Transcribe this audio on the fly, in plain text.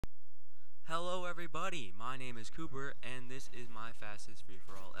Hello everybody, my name is Cooper and this is my fastest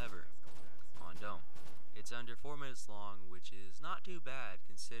free-for-all ever on Dome. It's under 4 minutes long, which is not too bad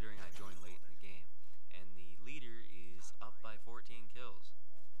considering I joined late in the game, and the leader is up by 14 kills.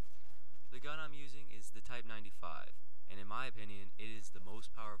 The gun I'm using is the Type 95, and in my opinion it is the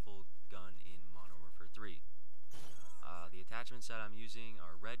most powerful gun in Modern Warfare 3. The attachments that I'm using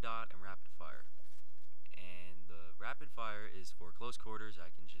are red dot and rapid fire. And the rapid fire is for close quarters.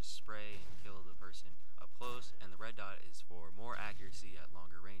 I can just spray and kill the person up close, and the red dot is for more accuracy at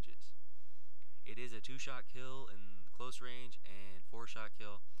longer ranges. It is a 2-shot kill in close range and 4-shot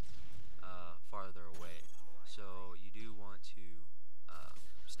kill farther away, so you do want to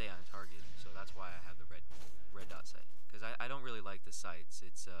stay on target, so that's why I have the red dot sight, because I don't really like the sights.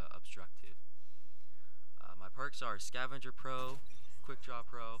 It's obstructive. My perks are Scavenger Pro, Quick Draw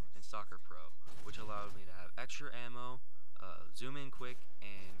Pro, and Stalker Pro, which allowed me to have extra ammo, zoom in quick,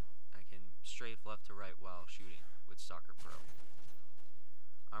 and I can strafe left to right while shooting with Stalker Pro.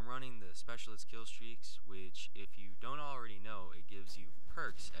 I'm running the Specialist Kill Streaks, which, if you don't already know, it gives you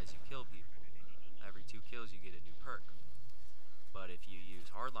perks as you kill people. Every 2 kills you get a new perk. But if you use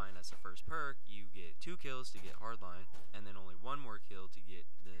Hardline as the first perk, you get 2 kills to get Hardline, and then only 1 more kill to get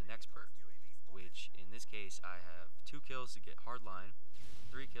the next perk. Which, in this case, I have 2 kills to get Hardline,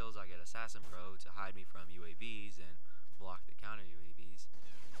 3 kills I get Assassin Pro to hide me from UAVs and block the counter UAVs,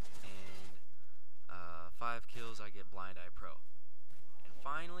 and 5 kills I get Blind Eye Pro. And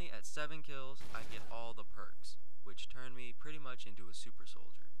finally, at 7 kills, I get all the perks, which turn me pretty much into a super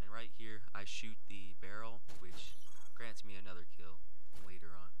soldier. And right here, I shoot the barrel, which grants me another kill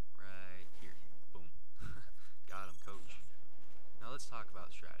later on. Right here. Boom. Got him, coach. Now let's talk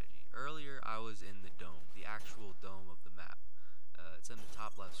about strategy. Earlier, I was in the dome, the actual dome of the map. It's in the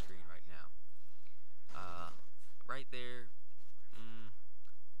top left screen right now. Right there,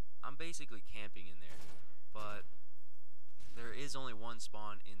 I'm basically camping in there, but there is only one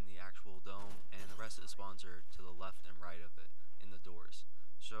spawn in the actual dome, and the rest of the spawns are to the left and right of it, in the doors.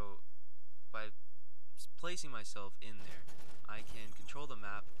 So, by placing myself in there, I can control the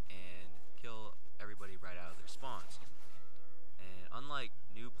map and kill everybody right out of their spawns. And unlike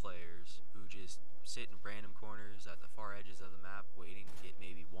new players who just sit in random corners at the far edges of the map waiting to get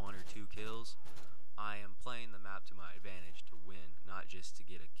maybe 1 or 2 kills, I am playing the map to my advantage to win, not just to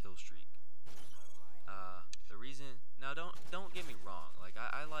get a kill streak. The reason, now don't get me wrong, like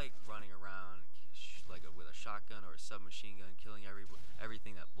I like running around like with a shotgun or a submachine gun, killing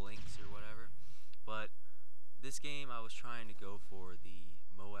everything that blinks or whatever. But this game I was trying to go for the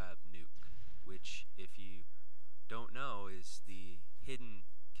Moab nuke, which, if you don't know, is the hidden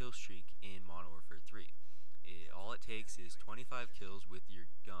kill streak in Modern Warfare 3. All it takes is 25 kills with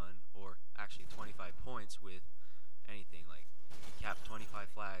your gun, or actually 25 points with anything. Like, you cap 25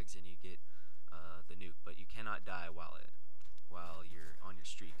 flags and you get the nuke, but you cannot die while you're on your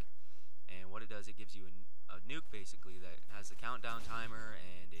streak. And what it does, it gives you a nuke basically that has a countdown timer,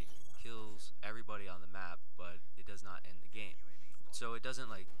 and it kills everybody on the map, but it does not end the game. So it doesn't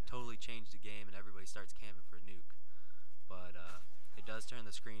like totally change the game and everybody starts camping for a nuke. But it does turn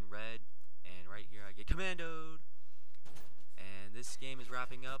the screen red, and right here I get commandoed. And this game is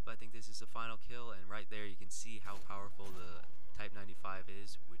wrapping up. I think this is the final kill, and right there you can see how powerful the Type 95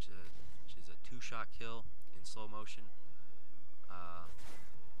 is, which is a 2-shot kill in slow motion.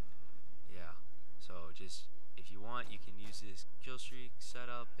 Yeah, so just, if you want, you can use this kill streak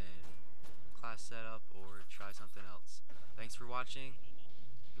setup and class setup, or try something else. Thanks for watching.